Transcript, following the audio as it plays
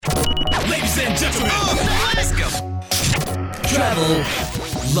and gentlemen, let's go. Travel,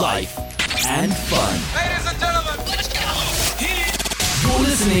 life, and fun. Ladies and gentlemen, let's go. You're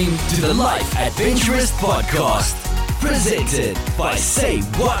listening to the Life Adventurous Podcast, presented by Say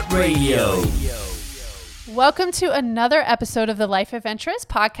What Radio. Welcome to another episode of the Life Adventurous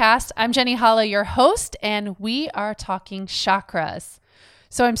Podcast. I'm Jenny Holla, your host, and we are talking chakras.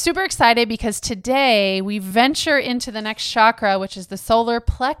 So I'm super excited because today we venture into the next chakra, which is the solar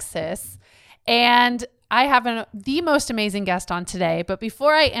plexus. And I have the most amazing guest on today. But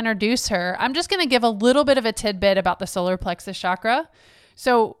before I introduce her, I'm just going to give a little bit of a tidbit about the solar plexus chakra.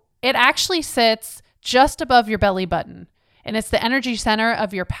 So it actually sits just above your belly button, and it's the energy center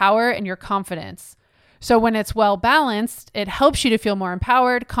of your power and your confidence. So when it's well balanced, it helps you to feel more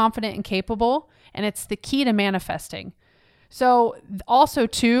empowered, confident, and capable. And it's the key to manifesting. So also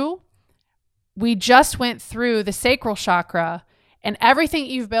too, we just went through the sacral chakra, and everything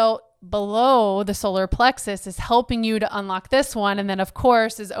you've built below the solar plexus is helping you to unlock this one. And then of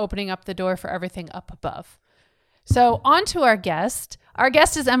course is opening up the door for everything up above. So on to our guest. Our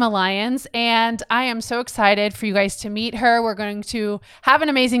guest is Emma Lyons, and I am so excited for you guys to meet her. We're going to have an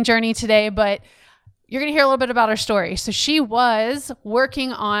amazing journey today, but you're going to hear a little bit about her story. So she was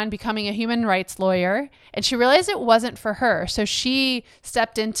working on becoming a human rights lawyer, and she realized it wasn't for her. So she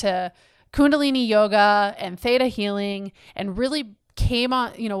stepped into Kundalini yoga and theta healing and really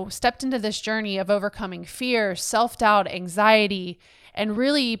stepped into this journey of overcoming fear, self-doubt, anxiety, and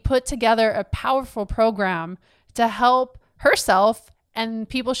really put together a powerful program to help herself and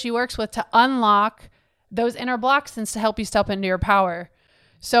people she works with to unlock those inner blocks and to help you step into your power.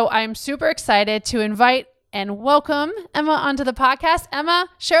 So I'm super excited to invite and welcome Emma onto the podcast. Emma,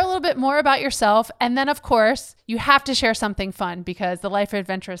 share a little bit more about yourself. And then, of course, you have to share something fun because the Life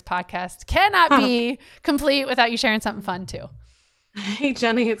Adventurous Podcast cannot be complete without you sharing something fun too. Hey,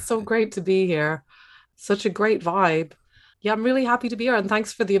 Jenny, it's so great to be here. Such a great vibe. Yeah, I'm really happy to be here. And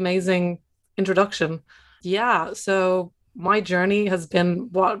thanks for the amazing introduction. Yeah, so my journey has been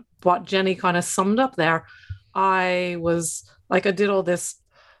what Jenny kind of summed up there. I did all this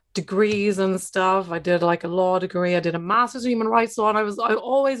degrees and stuff. I did like a law degree. I did a master's in human rights law. And I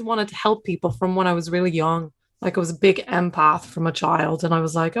always wanted to help people from when I was really young. Like I was a big empath from a child. And I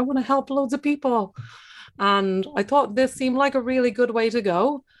was like, I want to help loads of people. And I thought this seemed like a really good way to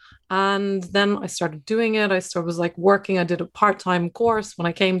go. And then I started doing it. Was like working. I did a part-time course when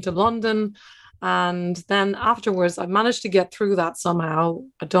I came to London. And then afterwards, I managed to get through that somehow.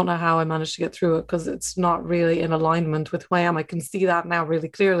 I don't know how I managed to get through it because it's not really in alignment with who I am. I can see that now really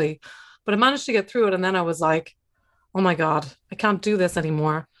clearly. But I managed to get through it. And then I was like, oh my God, I can't do this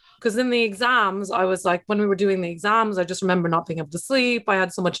anymore. Because in the exams, I was like, when we were doing the exams, I just remember not being able to sleep. I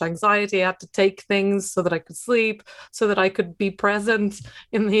had so much anxiety. I had to take things so that I could sleep, so that I could be present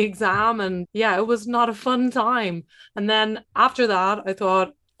in the exam. And yeah, it was not a fun time. And then after that, I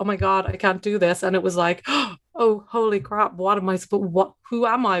thought, oh my God, I can't do this. And it was like, oh, holy crap. Who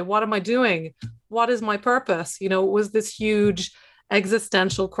am I? What am I doing? What is my purpose? It was this huge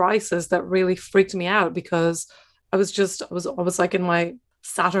existential crisis that really freaked me out because I was like in my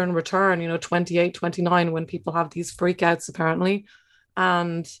Saturn return, 28, 29, when people have these freakouts apparently.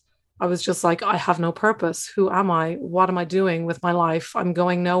 And I was just like, I have no purpose. Who am I? What am I doing with my life? I'm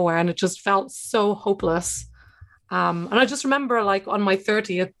going nowhere. And it just felt so hopeless. And I just remember like on my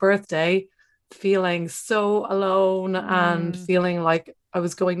 30th birthday, feeling so alone and feeling like I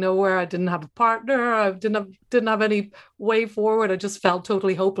was going nowhere. I didn't have a partner. I didn't have any way forward. I just felt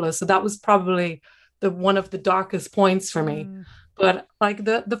totally hopeless. So that was probably one of the darkest points for me. But like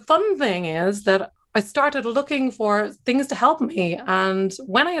the fun thing is that I started looking for things to help me. And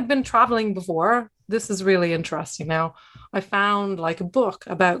when I had been traveling before, this is really interesting now, I found like a book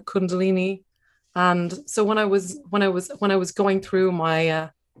about Kundalini. And so when I was going through my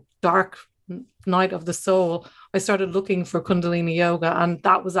dark night of the soul, I started looking for Kundalini yoga. And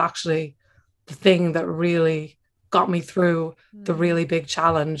that was actually the thing that really got me through the really big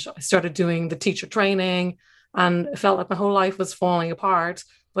challenge. I started doing the teacher training and it felt like my whole life was falling apart.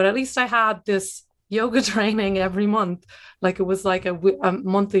 But at least I had this yoga training every month. Like it was like a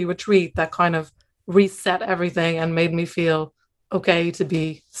monthly retreat that kind of reset everything and made me feel okay to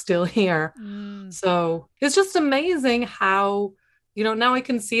be still here. So it's just amazing how, now I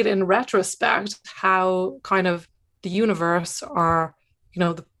can see it in retrospect, how kind of the universe or,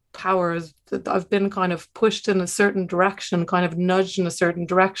 the powers that I've been kind of pushed in a certain direction, kind of nudged in a certain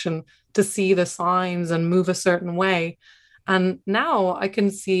direction to see the signs and move a certain way. And now I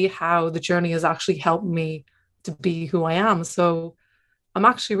can see how the journey has actually helped me to be who I am. So I'm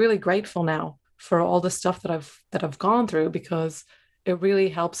actually really grateful now for all the stuff that I've gone through, because it really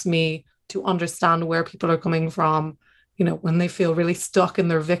helps me to understand where people are coming from, when they feel really stuck in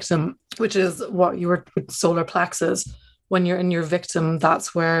their victim, which is what you were with solar plexus. When you're in your victim,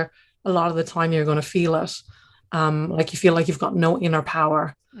 that's where a lot of the time you're going to feel it. Like you feel like you've got no inner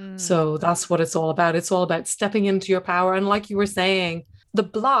power. So that's what it's all about. It's all about stepping into your power. And like you were saying, the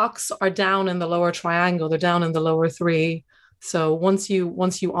blocks are down in the lower triangle. They're down in the lower three. So once you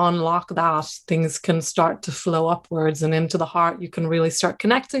unlock that, things can start to flow upwards and into the heart. You can really start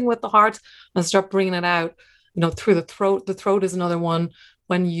connecting with the heart and start bringing it out, through the throat. The throat is another one.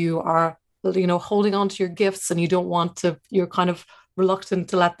 When you are, holding on to your gifts and you don't want to, you're kind of reluctant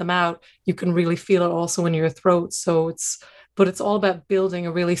to let them out. You can really feel it also in your throat. But it's all about building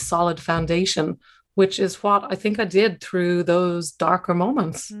a really solid foundation, which is what I think I did through those darker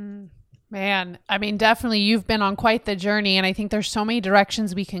moments. Man, I mean, definitely you've been on quite the journey, and I think there's so many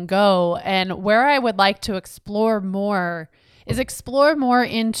directions we can go. And where I would like to explore more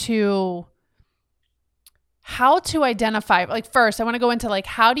into how to identify. Like, first, I want to go into like,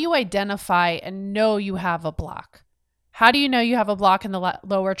 how do you identify and know you have a block? How do you know you have a block in the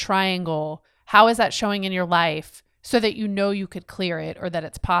lower triangle? How is that showing in your life so that you know you could clear it or that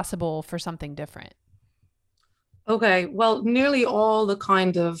it's possible for something different? Okay, well, nearly all the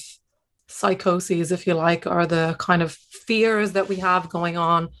kind of psychoses, if you like, are the kind of fears that we have going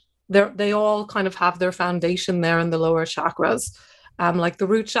on. They all kind of have their foundation there in the lower chakras. Like the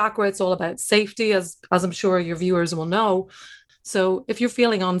root chakra, it's all about safety, as I'm sure your viewers will know. So if you're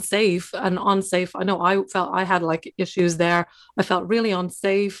feeling unsafe, I know I had like issues there. I felt really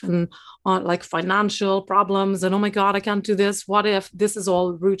unsafe and like financial problems. And oh my God, I can't do this. What if this is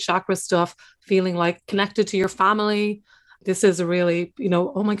all root chakra stuff, feeling like connected to your family? This is a really,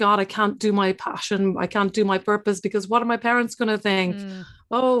 oh my God, I can't do my passion. I can't do my purpose because what are my parents going to think?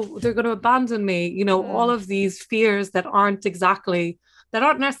 Oh, they're going to abandon me. All of these fears that aren't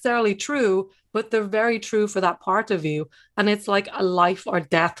necessarily true, but they're very true for that part of you. And it's like a life or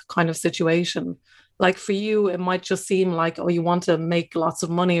death kind of situation. Like for you, it might just seem like, oh, you want to make lots of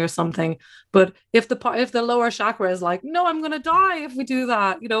money or something. But if the lower chakra is like, no, I'm going to die if we do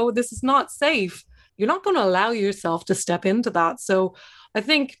that, this is not safe. You're not going to allow yourself to step into that. So I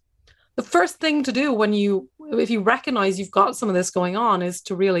think the first thing to do if you recognize you've got some of this going on is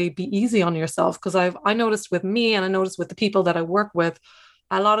to really be easy on yourself. Because I noticed with me, and I noticed with the people that I work with,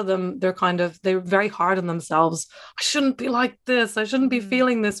 a lot of them, they're very hard on themselves. I shouldn't be like this. I shouldn't be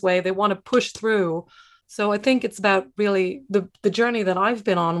feeling this way. They want to push through. So I think it's about really the journey that I've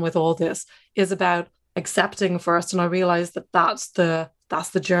been on with all this is about accepting first. And I realized that that's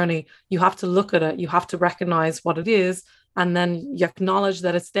the journey. You have to look at it. You have to recognize what it is. And then you acknowledge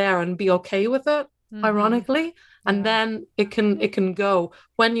that it's there and be okay with it, ironically. And then it can go.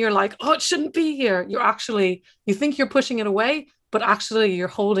 When you're like, oh, it shouldn't be here. You think you're pushing it away, but actually you're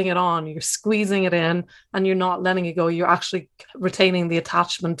holding it on. You're squeezing it in and you're not letting it go. You're actually retaining the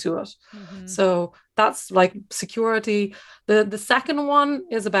attachment to it. So that's like security. The second one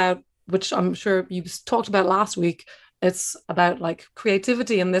is about, which I'm sure you talked about last week, it's about like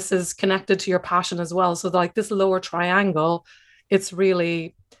creativity, and this is connected to your passion as well. So like this lower triangle, it's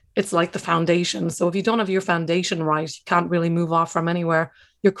like the foundation. So if you don't have your foundation right, you can't really move off from anywhere.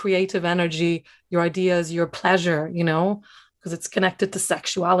 Your creative energy, your ideas, your pleasure, because it's connected to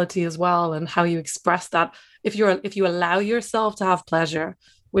sexuality as well and how you express that. If you allow yourself to have pleasure,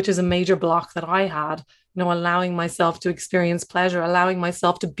 which is a major block that I had, allowing myself to experience pleasure, allowing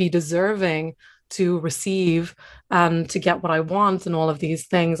myself to be deserving, to receive and to get what I want and all of these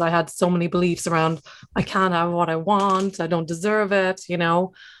things. I had so many beliefs around, I can't have what I want, I don't deserve it,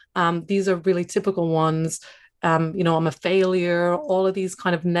 these are really typical ones. I'm a failure, all of these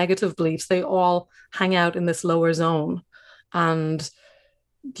kind of negative beliefs, they all hang out in this lower zone. And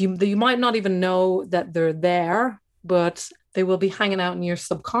you might not even know that they're there, but they will be hanging out in your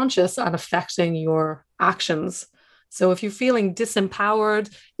subconscious and affecting your actions. So if you're feeling disempowered,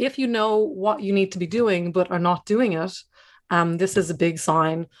 if you know what you need to be doing but are not doing it, this is a big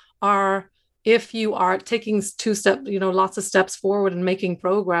sign. Or if you are taking lots of steps forward and making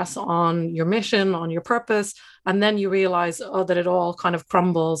progress on your mission, on your purpose, and then you realize, that it all kind of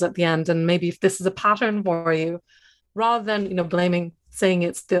crumbles at the end. And maybe if this is a pattern for you, rather than, blaming, saying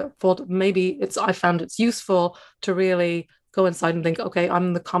it's the fault, I found it's useful to really go inside and think, okay,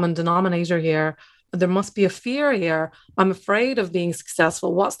 I'm the common denominator here. There must be a fear here. I'm afraid of being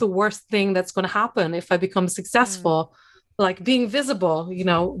successful. What's the worst thing that's going to happen if I become successful? Like being visible,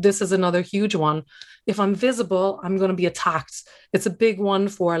 this is another huge one. If I'm visible, I'm going to be attacked. It's a big one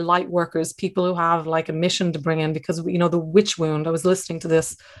for light workers, people who have like a mission to bring in, because, the witch wound, I was listening to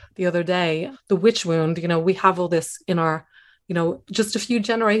this the other day, the witch wound, we have all this in our, just a few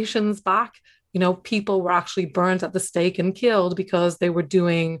generations back, people were actually burnt at the stake and killed because they were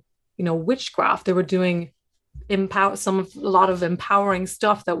doing, witchcraft. They were doing a lot of empowering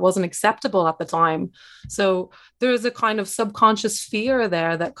stuff that wasn't acceptable at the time. So there's a kind of subconscious fear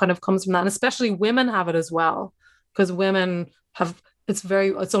there that kind of comes from that. And especially women have it as well, because women have,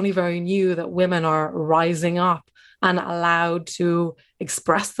 it's only very new that women are rising up and allowed to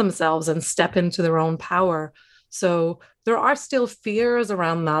express themselves and step into their own power. So there are still fears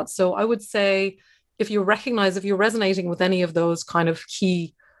around that. So I would say if you're resonating with any of those kind of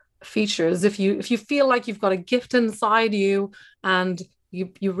key features, if you feel like you've got a gift inside you and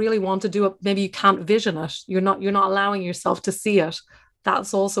you really want to do it, maybe you can't vision it, you're not allowing yourself to see it,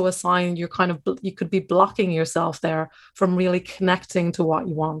 that's also a sign you could be blocking yourself there from really connecting to what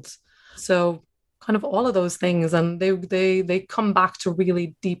you want. So kind of all of those things, and they come back to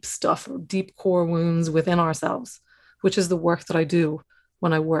really deep stuff, deep core wounds within ourselves, which is the work that I do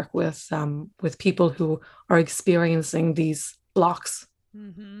when I work with people who are experiencing these blocks.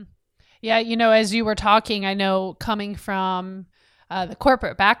 Mm-hmm. Yeah, as you were talking, I know coming from the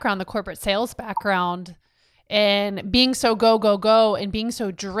corporate background, the corporate sales background, and being so go and being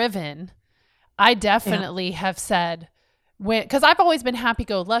so driven, I definitely have said, because I've always been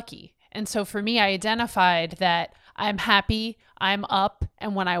happy-go-lucky. And so for me, I identified that I'm happy, I'm up,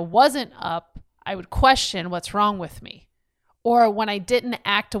 and when I wasn't up, I would question what's wrong with me. Or when I didn't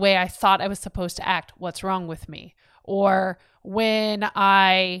act the way I thought I was supposed to act, what's wrong with me? Or when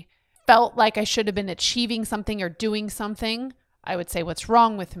I felt like I should have been achieving something or doing something, I would say, what's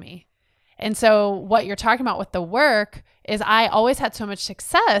wrong with me? And so what you're talking about with the work is I always had so much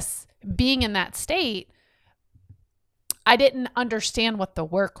success being in that state. I didn't understand what the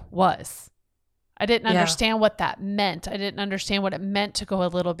work was. I didn't understand what that meant. I didn't understand what it meant to go a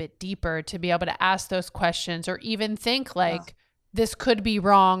little bit deeper, to be able to ask those questions or even think like this could be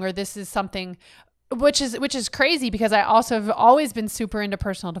wrong or this is something, which is crazy because I also have always been super into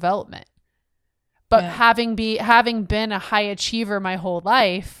personal development. But having been a high achiever my whole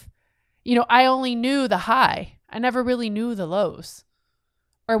life, I only knew the high. I never really knew the lows.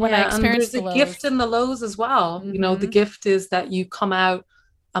 Or when I experienced and there's a gift in the lows as well. Mm-hmm. The gift is that you come out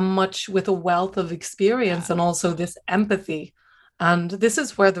with a wealth of experience and also this empathy. And this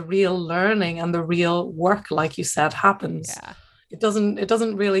is where the real learning and the real work, like you said, happens. Yeah. It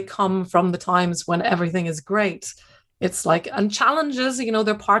doesn't really come from the times when everything is great. It's like, and challenges,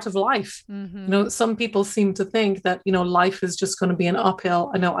 they're part of life. Mm-hmm. Some people seem to think that, life is just going to be an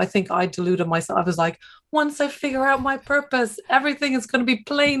uphill. I think I deluded myself. I was like, once I figure out my purpose, everything is going to be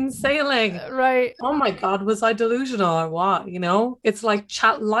plain sailing. Right. Oh my God, was I delusional or what? It's like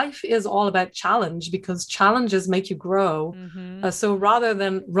life is all about challenge because challenges make you grow. Mm-hmm. So rather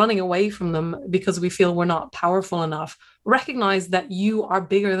than running away from them because we feel we're not powerful enough, recognize that you are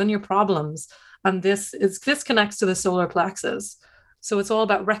bigger than your problems. And this connects to the solar plexus. So it's all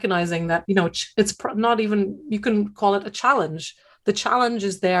about recognizing that, it's not even, you can call it a challenge. The challenge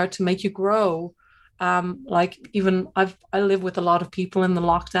is there to make you grow. I live with a lot of people in the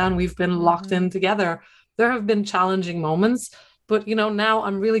lockdown. We've been locked in together. There have been challenging moments, but now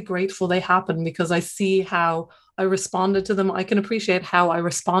I'm really grateful they happened because I see how I responded to them. I can appreciate how I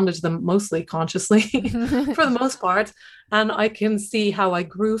responded to them mostly consciously for the most part. And I can see how I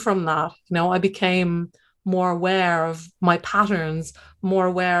grew from that. I became more aware of my patterns, more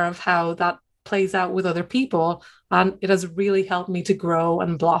aware of how that plays out with other people. And it has really helped me to grow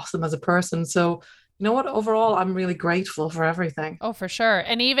and blossom as a person. So you know what? Overall, I'm really grateful for everything. Oh, for sure.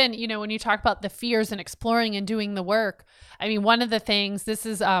 And even, when you talk about the fears and exploring and doing the work, I mean, one of the things, this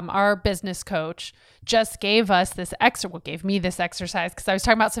is our business coach just gave me this exercise because I was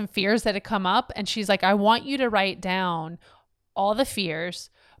talking about some fears that had come up. And she's like, I want you to write down all the fears,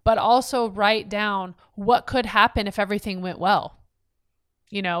 but also write down what could happen if everything went well.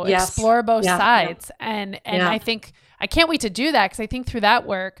 Yes. Explore both sides. And I think I can't wait to do that because I think through that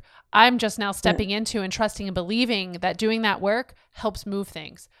work, I'm just now stepping into and trusting and believing that doing that work helps move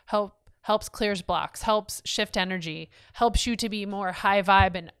things, helps clears blocks, helps shift energy, helps you to be more high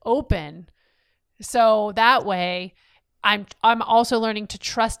vibe and open. So that way I'm also learning to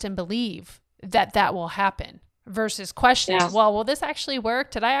trust and believe that will happen versus questioning, well, will this actually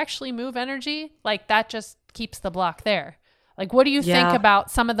work? Did I actually move energy? Like that just keeps the block there. Like, what do you think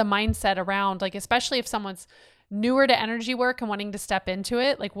about some of the mindset around, like, especially if someone's newer to energy work and wanting to step into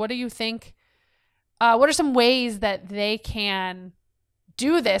it? Like, what do you think? What are some ways that they can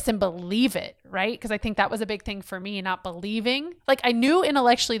do this and believe it, right? Because I think that was a big thing for me, not believing. Like, I knew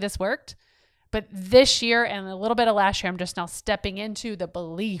intellectually this worked, but this year and a little bit of last year, I'm just now stepping into the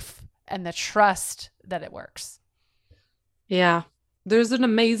belief and the trust that it works. Yeah. There's an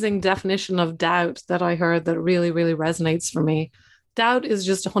amazing definition of doubt that I heard that really, really resonates for me. Doubt is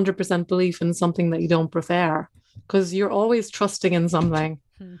just 100% belief in something that you don't prefer because you're always trusting in something.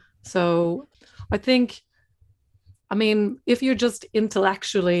 Hmm. So I think, I mean, if you're just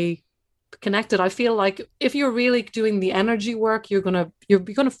intellectually connected, I feel like if you're really doing the energy work, you're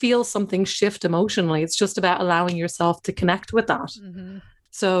gonna feel something shift emotionally. It's just about allowing yourself to connect with that. Hmm.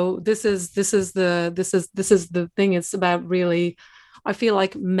 So this is the thing. It's about really, I feel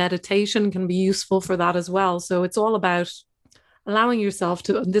like meditation can be useful for that as well. So it's all about allowing yourself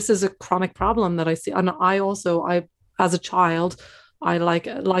to, this is a chronic problem that I see. And I as a child, I like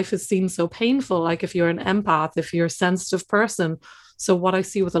life has seemed so painful. Like if you're an empath, if you're a sensitive person. So what I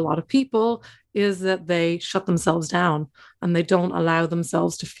see with a lot of people is that they shut themselves down and they don't allow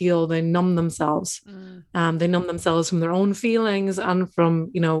themselves to feel, they numb themselves. Mm. They numb themselves from their own feelings and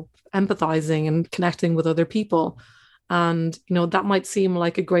from, empathizing and connecting with other people. And, that might seem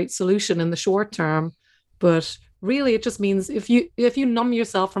like a great solution in the short term, but really it just means if you numb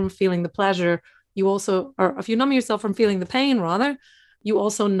yourself from feeling the pleasure, you also, or if you numb yourself from feeling the pain, rather, you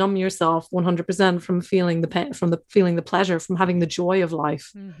also numb yourself 100% from feeling the pain, from the feeling the pleasure, from having the joy of life.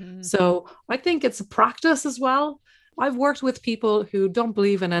 Hmm. So I think it's a practice as well. I've worked with people who don't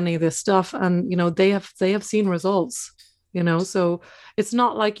believe in any of this stuff, and they have seen results. So it's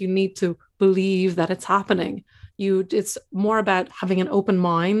not like you need to believe that it's happening. It's more about having an open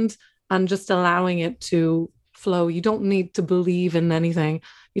mind and just allowing it to flow. You don't need to believe in anything.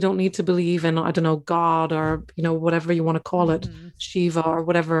 You don't need to believe in, I don't know, God or, whatever you want to call it, Hmm. Shiva or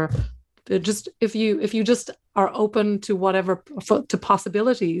whatever. Just if you just are open to whatever, to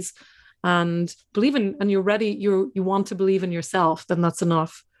possibilities, and believe in, and you're ready, you want to believe in yourself, then that's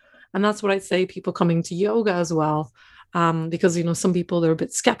enough. And that's what I'd say people coming to yoga as well. Because some people, they're a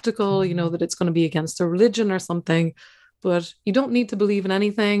bit skeptical, that it's going to be against their religion or something, but you don't need to believe in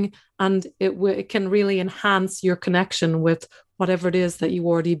anything, and it can really enhance your connection with whatever it is that you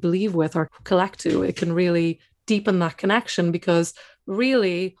already believe with or collect to. It can really deepen that connection, because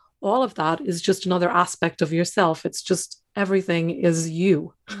really all of that is just another aspect of yourself. It's just everything is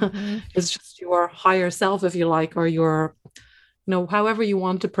you. Hmm. It's just your higher self, if you like, or your, however you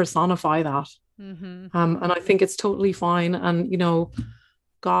want to personify that. Hmm. And I think it's totally fine. And,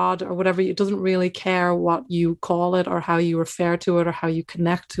 God or whatever, it doesn't really care what you call it or how you refer to it or how you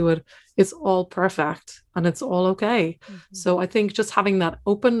connect to it. It's all perfect and it's all okay. Hmm. So I think just having that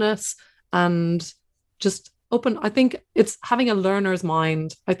openness and just open, I think it's having a learner's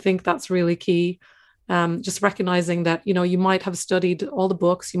mind. I think that's really key. Just recognizing that, you might have studied all the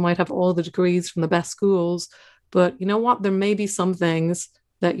books, you might have all the degrees from the best schools, but you know what? There may be some things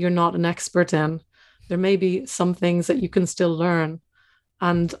that you're not an expert in. There may be some things that you can still learn.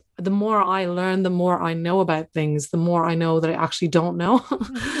 And the more I learn, the more I know about things, the more I know that I actually don't know.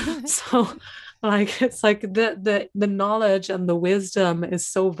 So like it's like the knowledge and the wisdom is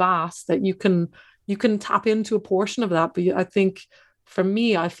so vast that you can tap into a portion of that. But I think for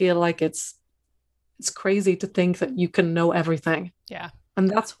me, I feel like it's crazy to think that you can know everything. Yeah. And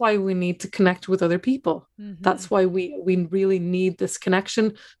that's why we need to connect with other people. Hmm. That's why we really need this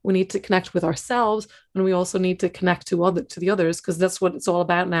connection. We need to connect with ourselves, and we also need to connect to the others, because that's what it's all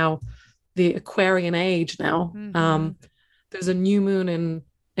about now. The Aquarian age now. Hmm. There's a new moon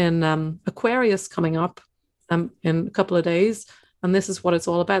in Aquarius coming up in a couple of days, and this is what it's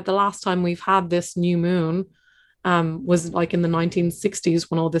all about. The last time we've had this new moon was like in the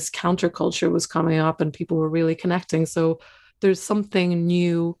 1960s, when all this counterculture was coming up and people were really connecting. So there's something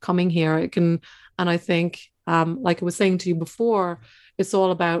new coming here. And I think, like I was saying to you before, it's all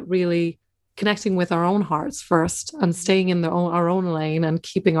about really connecting with our own hearts first and staying in our own lane and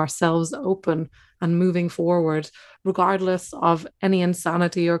keeping ourselves open and moving forward, regardless of any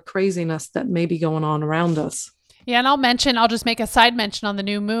insanity or craziness that may be going on around us. Yeah, and I'll just make a side mention on the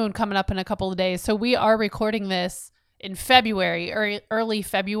new moon coming up in a couple of days. So we are recording this in February or early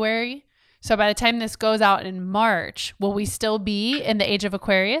February. So by the time this goes out in March, will we still be in the age of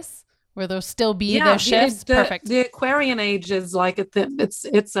Aquarius? Will there still be those shifts? Perfect. The Aquarian age is like it's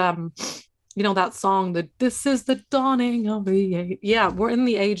that song that this is the dawning of the age. Yeah, we're in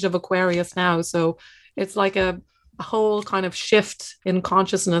the age of Aquarius now. So it's like a whole kind of shift in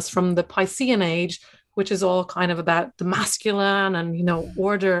consciousness from the Piscean age, which is all kind of about the masculine and,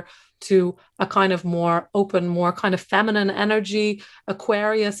 order, to a kind of more open, more kind of feminine energy.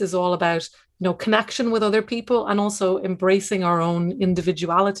 Aquarius is all about, connection with other people and also embracing our own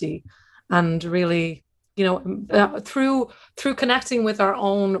individuality, and really, through connecting with our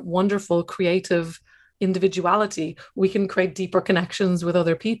own wonderful creative individuality, we can create deeper connections with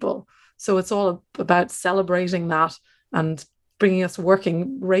other people. So it's all about celebrating that and bringing us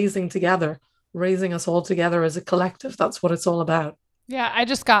working, raising us all together as a collective. That's what it's all about. Yeah, I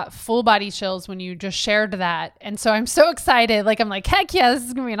just got full body chills when you just shared that. And so I'm so excited. Like I'm like, heck yeah, this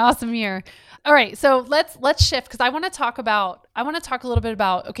is gonna be an awesome year. All right. So let's shift because I want to talk a little bit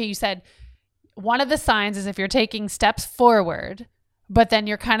about, okay, you said one of the signs is if you're taking steps forward, but then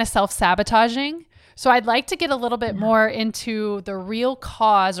you're kind of self-sabotaging. So I'd like to get a little bit more into the real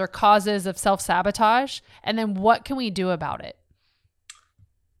cause or causes of self-sabotage, and then what can we do about it?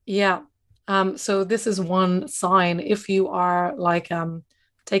 Yeah. So this is one sign if you are like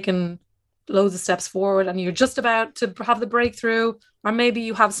taking loads of steps forward and you're just about to have the breakthrough, or maybe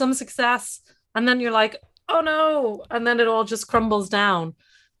you have some success and then you're like, oh no, and then it all just crumbles down.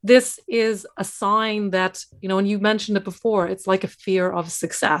 This is a sign that, and you mentioned it before, it's like a fear of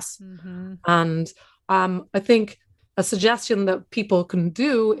success. Mm-hmm. And I think a suggestion that people can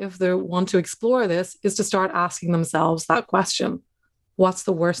do if they want to explore this is to start asking themselves that question. What's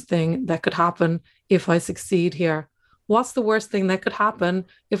the worst thing that could happen if I succeed here? What's the worst thing that could happen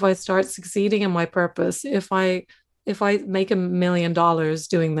if I start succeeding in my purpose? If I make $1 million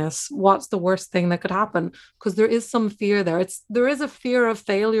doing this, what's the worst thing that could happen? Because there is some fear there. There is a fear of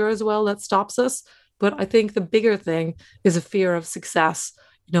failure as well that stops us. But I think the bigger thing is a fear of success.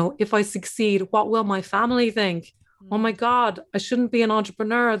 If I succeed, what will my family think? Oh my God, I shouldn't be an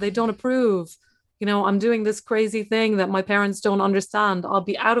entrepreneur. They don't approve. I'm doing this crazy thing that my parents don't understand. I'll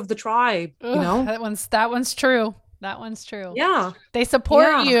be out of the tribe, Ugh, that one's true. That one's true. Yeah. They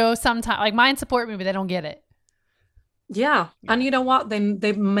support you sometimes. Like mine support me, but they don't get it. Yeah. And you know what? They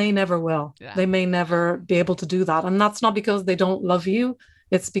may never will. Yeah. They may never be able to do that. And that's not because they don't love you.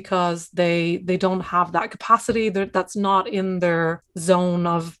 It's because they don't have that capacity. That's not in their zone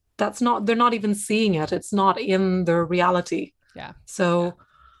of, they're not even seeing it. It's not in their reality. Yeah. So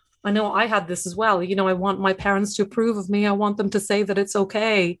I know I had this as well. I want my parents to approve of me. I want them to say that it's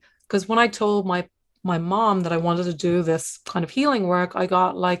okay. Because when I told my mom that I wanted to do this kind of healing work, I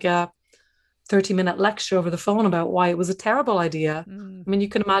got like a 30-minute lecture over the phone about why it was a terrible idea. I mean, you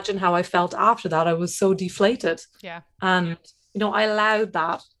can imagine how I felt after that. I was so deflated. Yeah. And, I allowed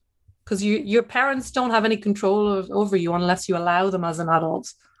that because your parents don't have any control over you unless you allow them as an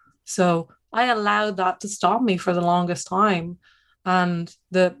adult. So I allowed that to stop me for the longest time. And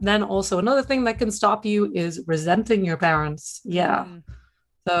then also another thing that can stop you is resenting your parents. Yeah.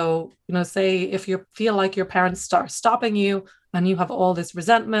 So, say if you feel like your parents start stopping you and you have all this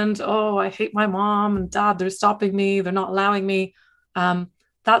resentment, oh, I hate my mom and dad, they're stopping me, they're not allowing me.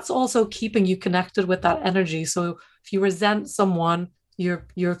 That's also keeping you connected with that energy. So if you resent someone,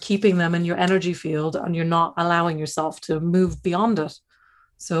 you're keeping them in your energy field and you're not allowing yourself to move beyond it.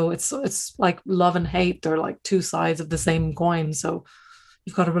 So it's like love and hate. They're like two sides of the same coin. So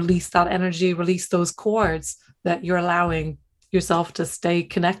you've got to release that energy, release those cords that you're allowing yourself to stay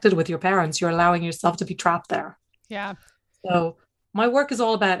connected with your parents. You're allowing yourself to be trapped there. Yeah. So my work is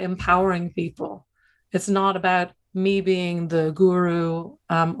all about empowering people. It's not about me being the guru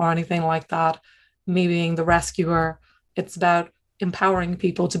or anything like that, me being the rescuer. It's about empowering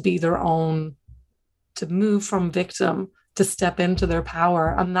people to be their own, to move from victim, to step into their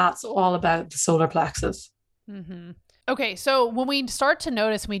power. And that's all about the solar plexus. Mm-hmm. Okay. So when we start to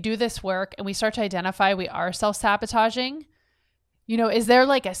notice, we do this work and we start to identify we are self-sabotaging, is there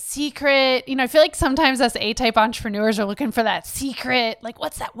like a secret? I feel like sometimes us A-type entrepreneurs are looking for that secret, like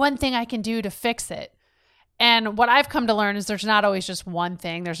what's that one thing I can do to fix it? And what I've come to learn is there's not always just one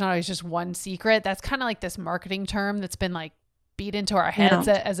thing. There's not always just one secret. That's kind of like this marketing term that's been like beat into our heads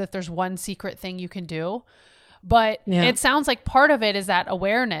as if there's one secret thing you can do. But it sounds like part of it is that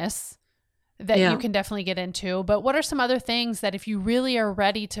awareness that you can definitely get into. But what are some other things that if you really are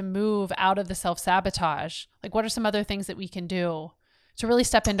ready to move out of the self-sabotage, like what are some other things that we can do to really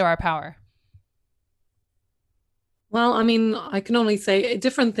step into our power? Well, I mean, I can only say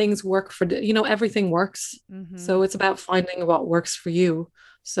different things work for, everything works. Mm-hmm. So it's about finding what works for you.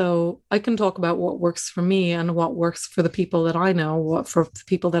 So I can talk about what works for me and what works for the people that I know, what for the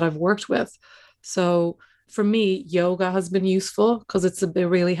people that I've worked with. So for me, yoga has been useful because it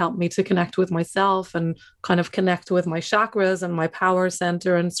really helped me to connect with myself and kind of connect with my chakras and my power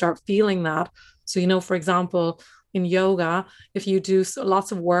center and start feeling that. So, for example, in yoga, if you do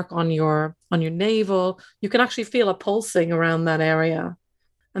lots of work on your navel, you can actually feel a pulsing around that area.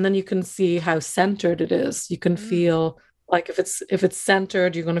 And then you can see how centered it is. You can feel like if it's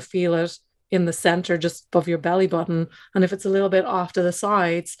centered, you're going to feel it in the center just above your belly button. And if it's a little bit off to the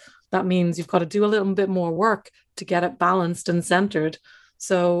sides, that means you've got to do a little bit more work to get it balanced and centered.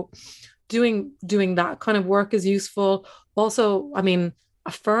 So doing that kind of work is useful. Also, I mean,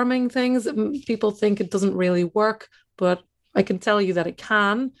 affirming things, people think it doesn't really work, but I can tell you that it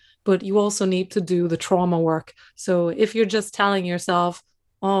can, but you also need to do the trauma work. So if you're just telling yourself,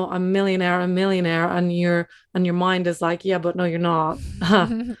 oh, I'm a millionaire, and your mind is like, yeah, but no, you're not.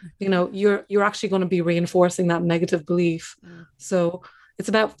 You're actually going to be reinforcing that negative belief. So it's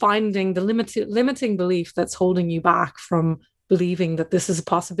about finding the limiting belief that's holding you back from believing that this is a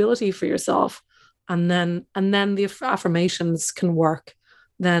possibility for yourself. And then the affirmations can work.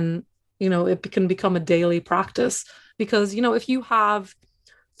 Then, it can become a daily practice, because, if you have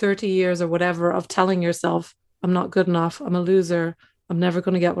 30 years or whatever of telling yourself, I'm not good enough, I'm a loser, I'm never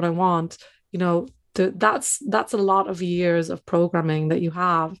going to get what I want, that's a lot of years of programming that you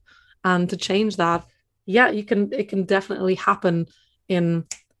have. And to change that, yeah, it can definitely happen in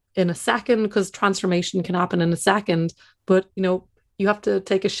a second, because transformation can happen in a second. But you have to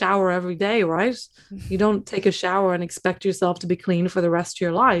take a shower every day, right? You don't take a shower and expect yourself to be clean for the rest of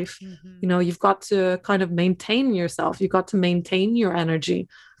your life. You've got to kind of maintain yourself. You've got to maintain your energy.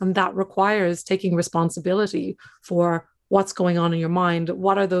 And that requires taking responsibility for what's going on in your mind.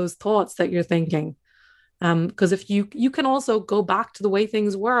 What are those thoughts that you're thinking? Because if you can also go back to the way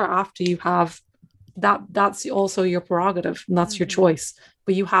things were after you have that's also your prerogative, and that's your choice.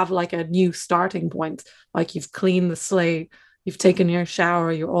 But you have like a new starting point, like you've cleaned the slate, you've taken your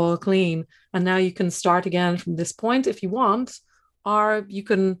shower, you're all clean, and now you can start again from this point if you want, or you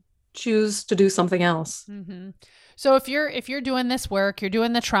can choose to do something else. So if you're doing this work, you're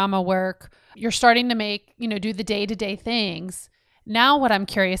doing the trauma work, you're starting to make, do the day-to-day things. Now what I'm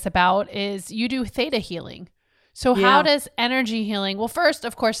curious about is you do theta healing. So how does energy healing, well, first,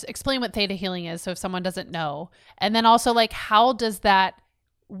 of course, explain what theta healing is, so if someone doesn't know, and then also like, how does that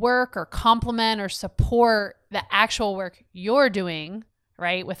work or complement or support the actual work you're doing,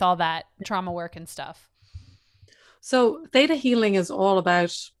 right, with all that trauma work and stuff? So theta healing is all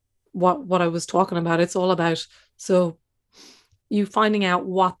about what I was talking about. It's all about, so you finding out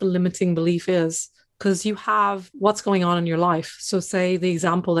what the limiting belief is, because you have what's going on in your life. So say the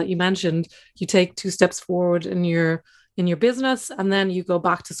example that you mentioned, you take 2 steps forward in your business, and then you go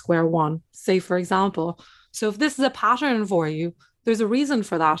back to square one, say, for example. So if this is a pattern for you, there's a reason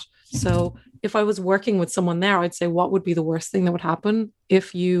for that. So if I was working with someone there, I'd say, what would be the worst thing that would happen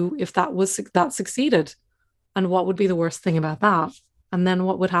if that succeeded? And what would be the worst thing about that? And then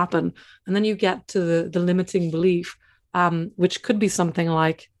what would happen? And then you get to the limiting belief, which could be something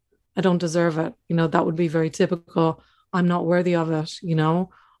like, I don't deserve it. That would be very typical. I'm not worthy of it,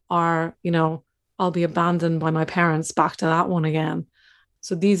 or, I'll be abandoned by my parents, back to that one again.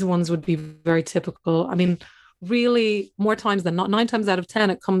 So these ones would be very typical. I mean, really, more times than not, 9 times out of 10,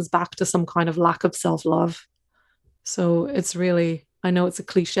 it comes back to some kind of lack of self-love. So it's really, I know it's a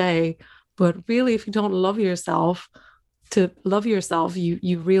cliche, but really, if you don't love yourself, to love yourself,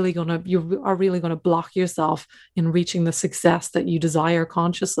 you are really gonna block yourself in reaching the success that you desire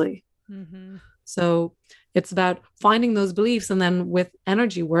consciously. So it's about finding those beliefs, and then with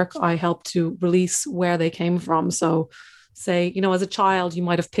energy work, I help to release where they came from. So say, as a child, you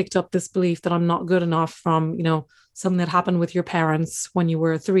might have picked up this belief that I'm not good enough from, something that happened with your parents when you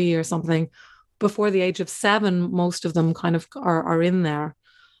were 3 or something. Before the age of 7, most of them kind of are in there.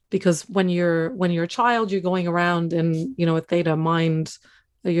 Because when you're a child, you're going around in, a theta mind,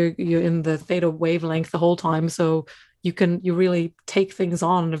 you're in the theta wavelength the whole time. So you really take things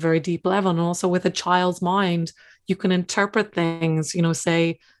on a very deep level. And also with a child's mind, you can interpret things,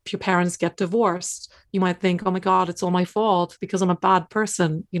 say if your parents get divorced, you might think, oh my God, it's all my fault because I'm a bad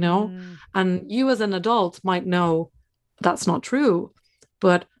person, and you as an adult might know that's not true,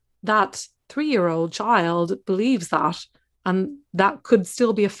 but that 3-year-old child believes that. And that could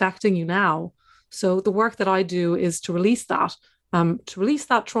still be affecting you now. So the work that I do is to release that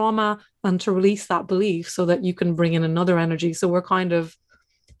trauma, and to release that belief, so that you can bring in another energy. So we're kind of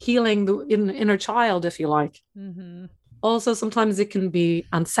healing the inner child, if you like. Also, sometimes it can be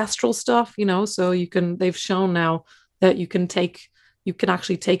ancestral stuff, so they've shown now that you can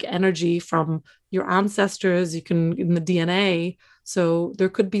actually take energy from your ancestors, in the DNA. So there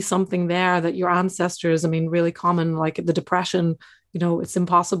could be something there that your ancestors, really common, like the depression, it's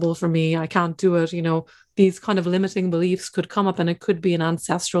impossible for me, I can't do it, these kind of limiting beliefs could come up, and it could be an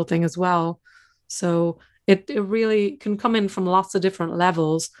ancestral thing as well. So it really can come in from lots of different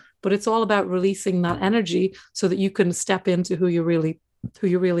levels, but it's all about releasing that energy so that you can step into who you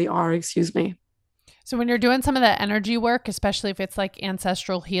really are, excuse me. So when you're doing some of that energy work, especially if it's like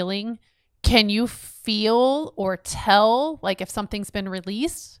ancestral healing, can you feel or tell like if something's been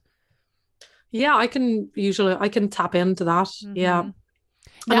released? Yeah, I can tap into that. Yeah.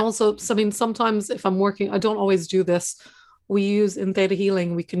 And also, sometimes if I'm working, I don't always do this we use in theta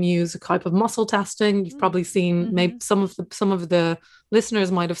healing, we can use a type of muscle testing. You've probably seen, maybe some of the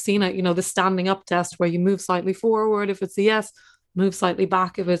listeners might have seen it, the standing up test where you move slightly forward if it's a yes, move slightly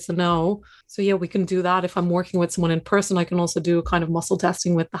back if it's a no. So yeah, we can do that. If I'm working with someone in person, I can also do a kind of muscle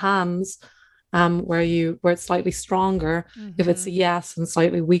testing with the hands, where it's slightly stronger if it's a yes and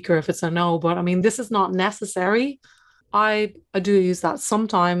slightly weaker if it's a no. But I mean, this is not necessary. I do use that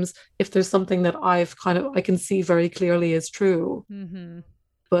sometimes if there's something that I can see very clearly is true,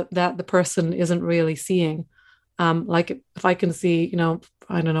 but that the person isn't really seeing. Like if I can see,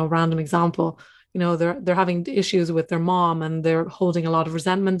 I don't know, random example, they're having issues with their mom and they're holding a lot of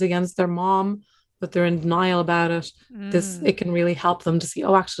resentment against their mom, but they're in denial about it. It can really help them to see,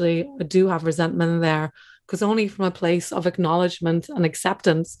 oh, actually, I do have resentment there, because only from a place of acknowledgement and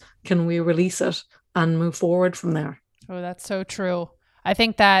acceptance can we release it and move forward from there. Oh, that's so true. I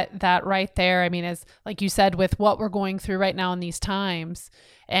think that right there, I mean, is like you said, with what we're going through right now in these times,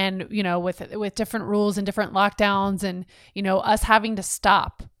 and, with different rules and different lockdowns and, us having to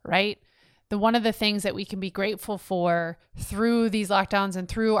stop, right? One of the things that we can be grateful for through these lockdowns and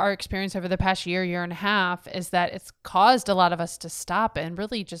through our experience over the past year and a half is that it's caused a lot of us to stop and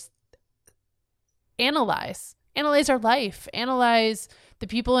really just analyze our life, analyze the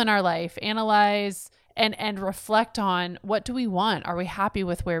people in our life, analyze and reflect on, what do we want? Are we happy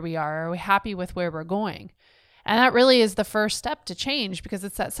with where we are? Are we happy with where we're going? And that really is the first step to change, because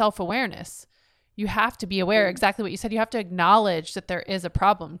it's that self-awareness. You have to be aware, exactly what you said. You have to acknowledge that there is a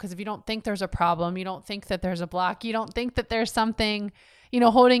problem, because if you don't think there's a problem, you don't think that there's a block, you don't think that there's something,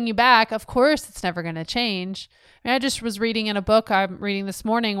 holding you back, of course it's never going to change. I mean, I just was reading in a book I'm reading this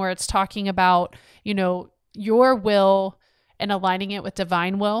morning where it's talking about, your will and aligning it with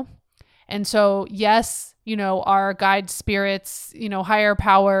divine will. And so, yes, our guide spirits, higher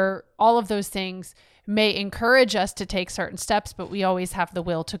power, all of those things may encourage us to take certain steps, but we always have the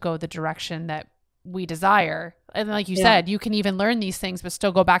will to go the direction that we desire. And like you said, you can even learn these things, but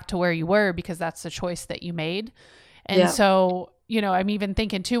still go back to where you were, because that's the choice that you made. And so, I'm even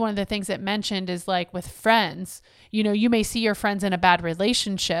thinking too, one of the things it mentioned is like with friends, you may see your friends in a bad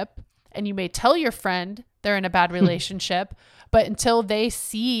relationship and you may tell your friend they're in a bad relationship, but until they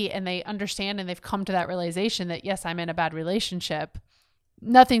see and they understand and they've come to that realization that, yes, I'm in a bad relationship,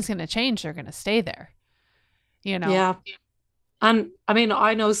 nothing's going to change. They're going to stay there, Yeah. And I mean,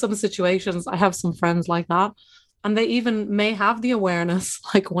 I know some situations, I have some friends like that, and they even may have the awareness,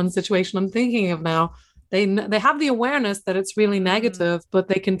 like one situation I'm thinking of now, they have the awareness that it's really negative, but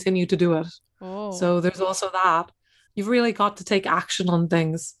they continue to do it. Oh. So there's also that. You've really got to take action on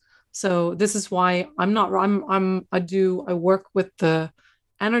things. So this is why I work with the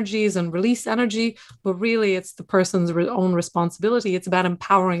energies and release energy, but really it's the person's own responsibility. It's about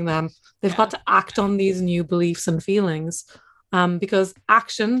empowering them. They've got to act on these new beliefs and feelings, because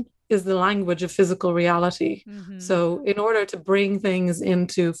action is the language of physical reality. So in order to bring things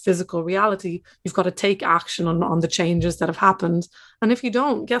into physical reality, you've got to take action on the changes that have happened. And if you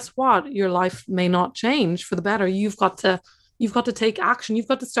don't, guess what? Your life may not change for the better. You've got to take action. You've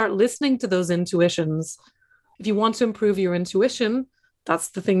got to start listening to those intuitions. If you want to improve your intuition, that's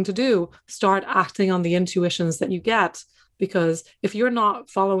the thing to do. Start acting on the intuitions that you get. Because if you're not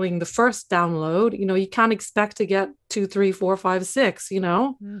following the first download, you can't expect to get 2, 3, 4, 5, 6, You've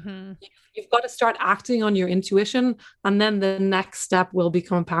got to start acting on your intuition, and then the next step will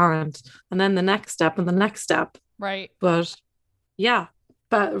become apparent, and then the next step and the next step. Right. But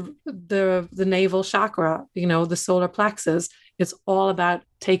the navel chakra, the solar plexus, it's all about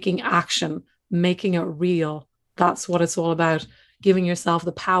taking action, making it real. That's what it's all about, giving yourself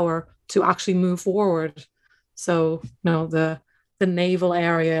the power to actually move forward. So, the navel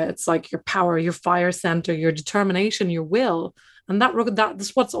area, it's like your power, your fire center, your determination, your will. And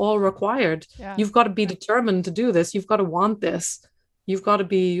that's what's all required. Yeah. You've got to be determined to do this. You've got to want this. You've got to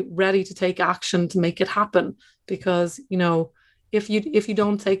be ready to take action to make it happen. Because, if you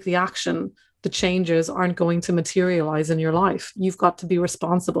don't take the action, the changes aren't going to materialize in your life. You've got to be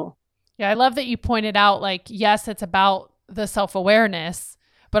responsible. Yeah, I love that you pointed out, like, yes, it's about the self-awareness,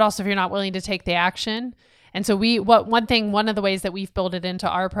 but also if you're not willing to take the action. And so one of the ways that we've built it into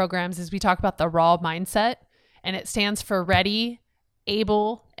our programs is we talk about the raw mindset, and it stands for ready,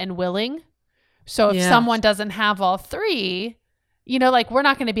 able, and willing. So if someone doesn't have all three, we're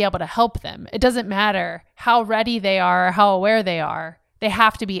not going to be able to help them. It doesn't matter how ready they are, or how aware they are. They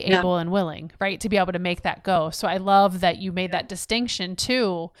have to be able and willing, right, to be able to make that go. So I love that you made that distinction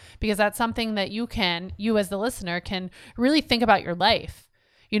too, because that's something that you as the listener can really think about your life.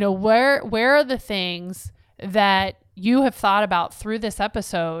 Where are the things that you have thought about through this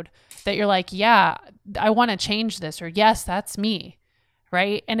episode that you're like, yeah, I want to change this, or yes, that's me.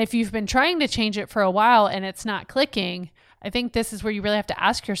 Right. And if you've been trying to change it for a while and it's not clicking, I think this is where you really have to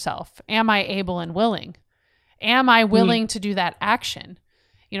ask yourself, am I able and willing? Am I willing to do that action?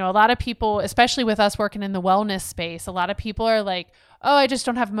 You know, a lot of people, especially with us working in the wellness space, a lot of people are like, oh, I just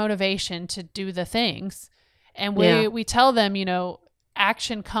don't have motivation to do the things. And we tell them, you know,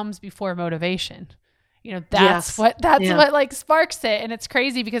 action comes before motivation. You know, that's what like sparks it. And it's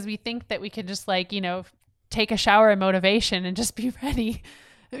crazy because we think that we can just like, you know, take a shower in motivation and just be ready,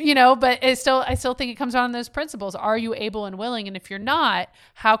 you know, but I still think it comes down to those principles. Are you able and willing? And if you're not,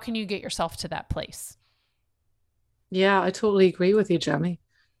 how can you get yourself to that place? Yeah, I totally agree with you, Jenny.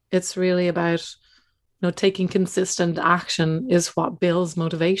 It's really about, you know, taking consistent action is what builds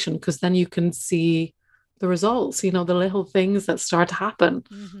motivation, because then you can see the results, you know, the little things that start to happen.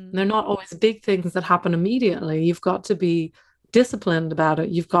 And they're not always big things that happen immediately. You've got to be disciplined about it.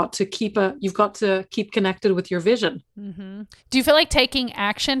 You've got to keep connected with your vision. Do you feel like taking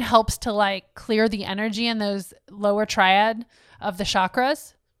action helps to like clear the energy in those lower triad of the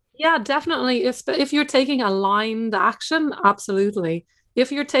chakras? Yeah, definitely. If you're taking aligned action, absolutely.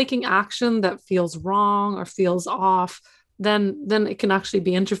 If you're taking action that feels wrong or feels off, then it can actually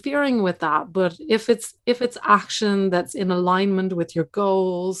be interfering with that. But if it's action that's in alignment with your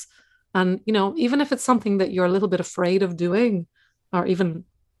goals, and you know, even if it's something that you're a little bit afraid of doing, or even,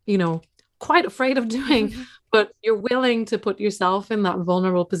 you know, quite afraid of doing, but you're willing to put yourself in that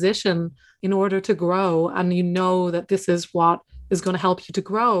vulnerable position in order to grow, and you know that this is what is going to help you to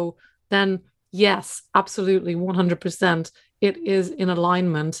grow, then yes, absolutely, 100%, it is in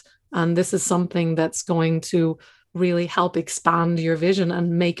alignment. And this is something that's going to really help expand your vision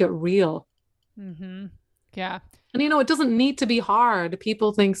and make it real. Yeah. And, you know, it doesn't need to be hard.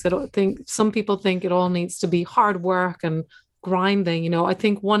 Some people think it all needs to be hard work and grinding. You know, I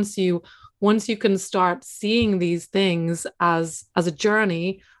think once you can start seeing these things as a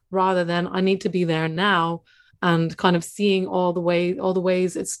journey, rather than I need to be there now, and kind of seeing all the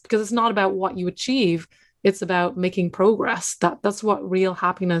ways, it's because it's not about what you achieve. It's about making progress. That's what real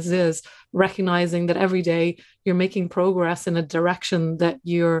happiness is, recognizing that every day you're making progress in a direction, that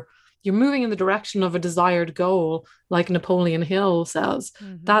you're moving in the direction of a desired goal, like Napoleon Hill says.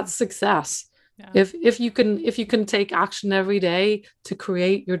 That's success. Yeah. If you can take action every day to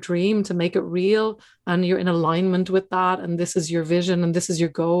create your dream, to make it real, and you're in alignment with that, and this is your vision and this is your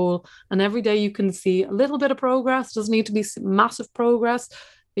goal, and every day you can see a little bit of progress. It doesn't need to be massive progress.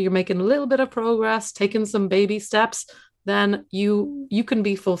 You're making a little bit of progress, taking some baby steps, then you can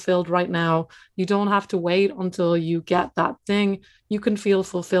be fulfilled right now. You don't have to wait until you get that thing. You can feel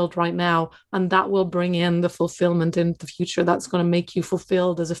fulfilled right now, and that will bring in the fulfillment in the future. That's going to make you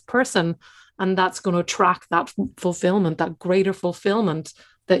fulfilled as a person, and that's going to attract that fulfillment, that greater fulfillment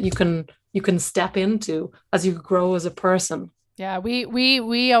that you can step into as you grow as a person. Yeah,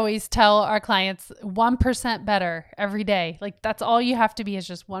 we always tell our clients 1% better every day. Like that's all you have to be, is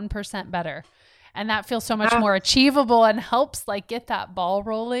just 1% better. And that feels so much more achievable and helps like get that ball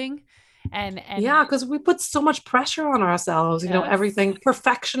rolling. And yeah, because we put so much pressure on ourselves, you know, everything.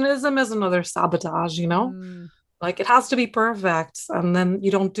 Perfectionism is another sabotage, you know, like it has to be perfect, and then you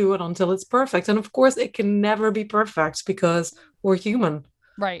don't do it until it's perfect. And of course it can never be perfect because we're human.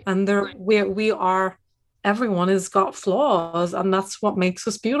 Right. And we are, everyone has got flaws, and that's what makes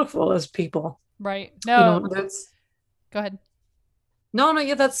us beautiful as people. Right. No, you know, go ahead. No,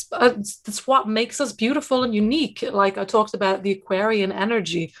 yeah, that's what makes us beautiful and unique. Like I talked about the Aquarian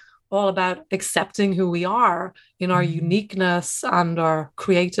energy, all about accepting who we are in our uniqueness and our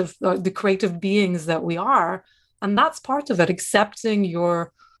the creative beings that we are. And that's part of it, accepting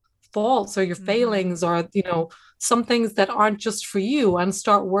your faults or your failings, or, you know, some things that aren't just for you, and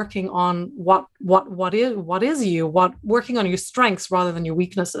start working on what is you, working on your strengths rather than your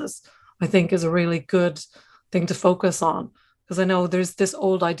weaknesses, I think is a really good thing to focus on. Because I know there's this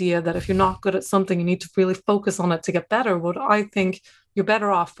old idea that if you're not good at something, you need to really focus on it to get better. But I think you're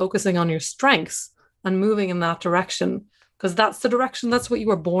better off focusing on your strengths and moving in that direction, because that's the direction, that's what you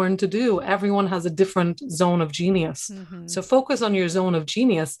were born to do. Everyone has a different zone of genius. So focus on your zone of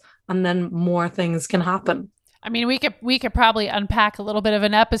genius, and then more things can happen. I mean, we could probably unpack a little bit of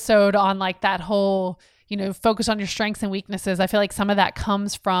an episode on like that whole, you know, focus on your strengths and weaknesses. I feel like some of that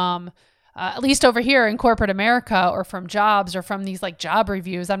comes from at least over here in corporate America, or from jobs, or from these like job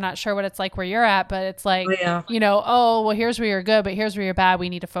reviews. I'm not sure what it's like where you're at, but it's like, you know, oh, well, here's where you're good, but here's where you're bad. We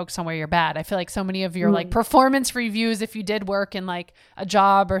need to focus on where you're bad. I feel like so many of your like performance reviews, if you did work in like a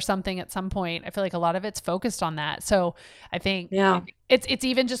job or something at some point, I feel like a lot of it's focused on that. So I think it's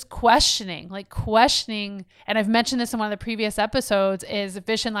even just questioning, and I've mentioned this in one of the previous episodes, is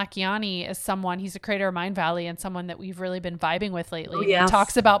Vishen Lakhiani is someone, he's a creator of Mind Valley and someone that we've really been vibing with lately. Oh, He yes,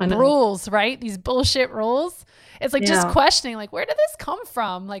 talks about I know. rules, right? These bullshit rules. It's like just Yeah. questioning, like, where did this come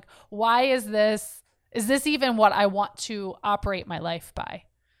from? Like, why is this even what I want to operate my life by?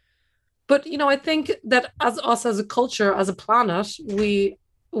 But I think that as us as a culture, as a planet,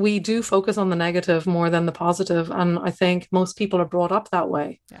 we do focus on the negative more than the positive, and I think most people are brought up that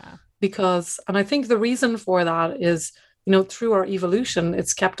way. Yeah. And I think the reason for that is, through our evolution,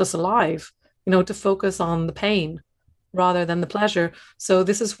 it's kept us alive, to focus on the pain rather than the pleasure. So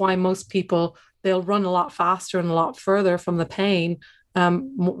this is why most people, they'll run a lot faster and a lot further from the pain,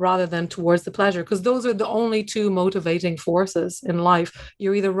 rather than towards the pleasure, because those are the only two motivating forces in life.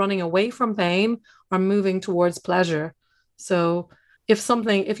 You're either running away from pain or moving towards pleasure. So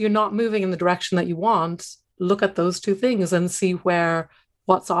if you're not moving in the direction that you want, look at those two things and see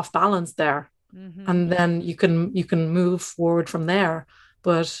what's off balance there. Mm-hmm. And then you can move forward from there.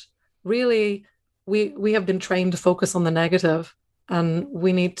 But really, we have been trained to focus on the negative, and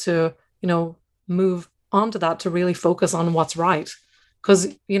we need to, move onto that to really focus on what's right.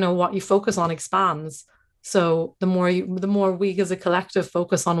 Because what you focus on expands. So the more we as a collective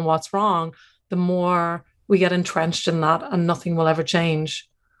focus on what's wrong, the more we get entrenched in that, and nothing will ever change.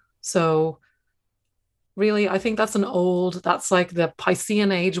 So really, I think that's like the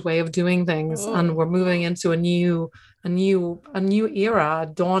Piscean age way of doing things. Oh. And we're moving into a new era, a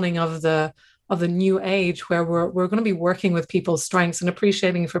dawning of the new age, where we're going to be working with people's strengths and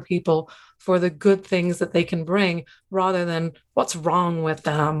appreciating for people for the good things that they can bring, rather than what's wrong with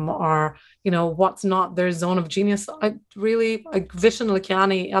them, or what's not their zone of genius. Vishen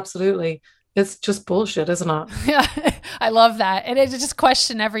Lakhiani, absolutely, it's just bullshit, isn't it? Yeah, I love that. And it just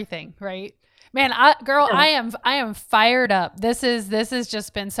question everything, right? Man, I am fired up. This has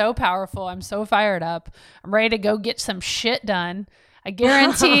just been so powerful. I'm so fired up. I'm ready to go get some shit done. I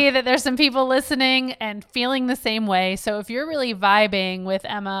guarantee that there's some people listening and feeling the same way. So if you're really vibing with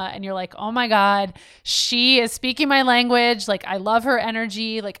Emma and you're like, oh my God, she is speaking my language. Like, I love her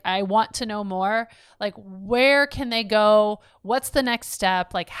energy. Like, I want to know more. Like, where can they go? What's the next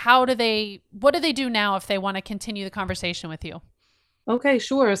step? Like, what do they do now if they want to continue the conversation with you? Okay,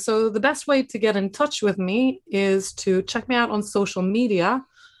 sure. So the best way to get in touch with me is to check me out on social media.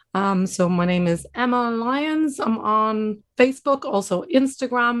 So my name is Emma Lyons. I'm on Facebook, also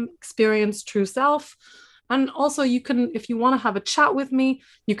Instagram, Experience True Self. And also you can, if you want to have a chat with me,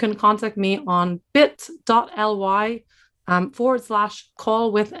 you can contact me on bit.ly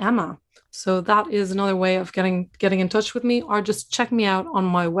 /call with Emma. So that is another way of getting in touch with me, or just check me out on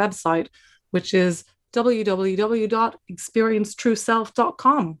my website, which is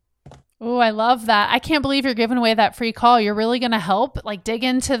www.experiencetrueself.com. Oh, I love that. I can't believe you're giving away that free call. You're really going to help like dig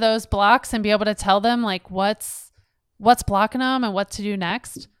into those blocks and be able to tell them like what's blocking them and what to do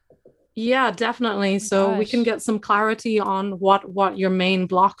next. Yeah, definitely. So we can get some clarity on what your main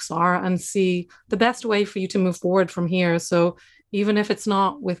blocks are and see the best way for you to move forward from here. So even if it's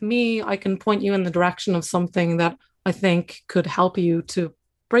not with me, I can point you in the direction of something that I think could help you to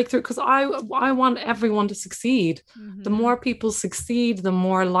break through, because I want everyone to succeed. Mm-hmm. The more people succeed, the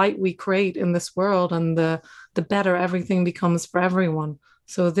more light we create in this world, and the better everything becomes for everyone.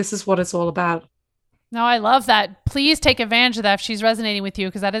 So this is what it's all about. No, I love that. Please take advantage of that if she's resonating with you,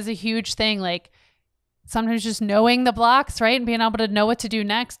 because that is a huge thing. Like, sometimes just knowing the blocks, right? And being able to know what to do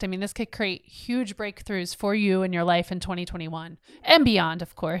next. I mean, this could create huge breakthroughs for you in your life in 2021 and beyond,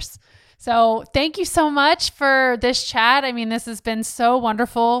 of course. So thank you so much for this chat. I mean, this has been so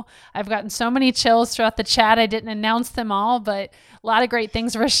wonderful. I've gotten so many chills throughout the chat. I didn't announce them all, but a lot of great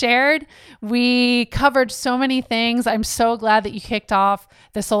things were shared. We covered so many things. I'm so glad that you kicked off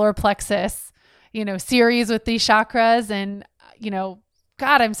the solar plexus, series with these chakras. And,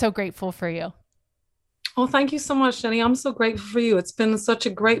 God, I'm so grateful for you. Oh, thank you so much, Jenny. I'm so grateful for you. It's been such a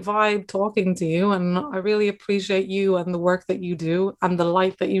great vibe talking to you, and I really appreciate you and the work that you do and the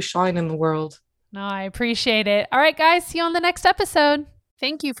light that you shine in the world. No, I appreciate it. All right, guys, see you on the next episode.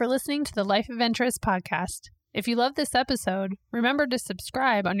 Thank you for listening to the Life Adventurous podcast. If you love this episode, remember to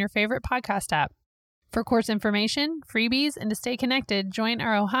subscribe on your favorite podcast app. For course information, freebies, and to stay connected, join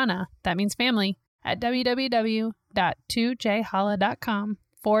our Ohana, that means family, at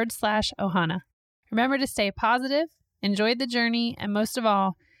www.2jhala.com/Ohana. Remember to stay positive, enjoy the journey, and most of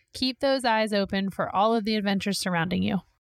all, keep those eyes open for all of the adventures surrounding you.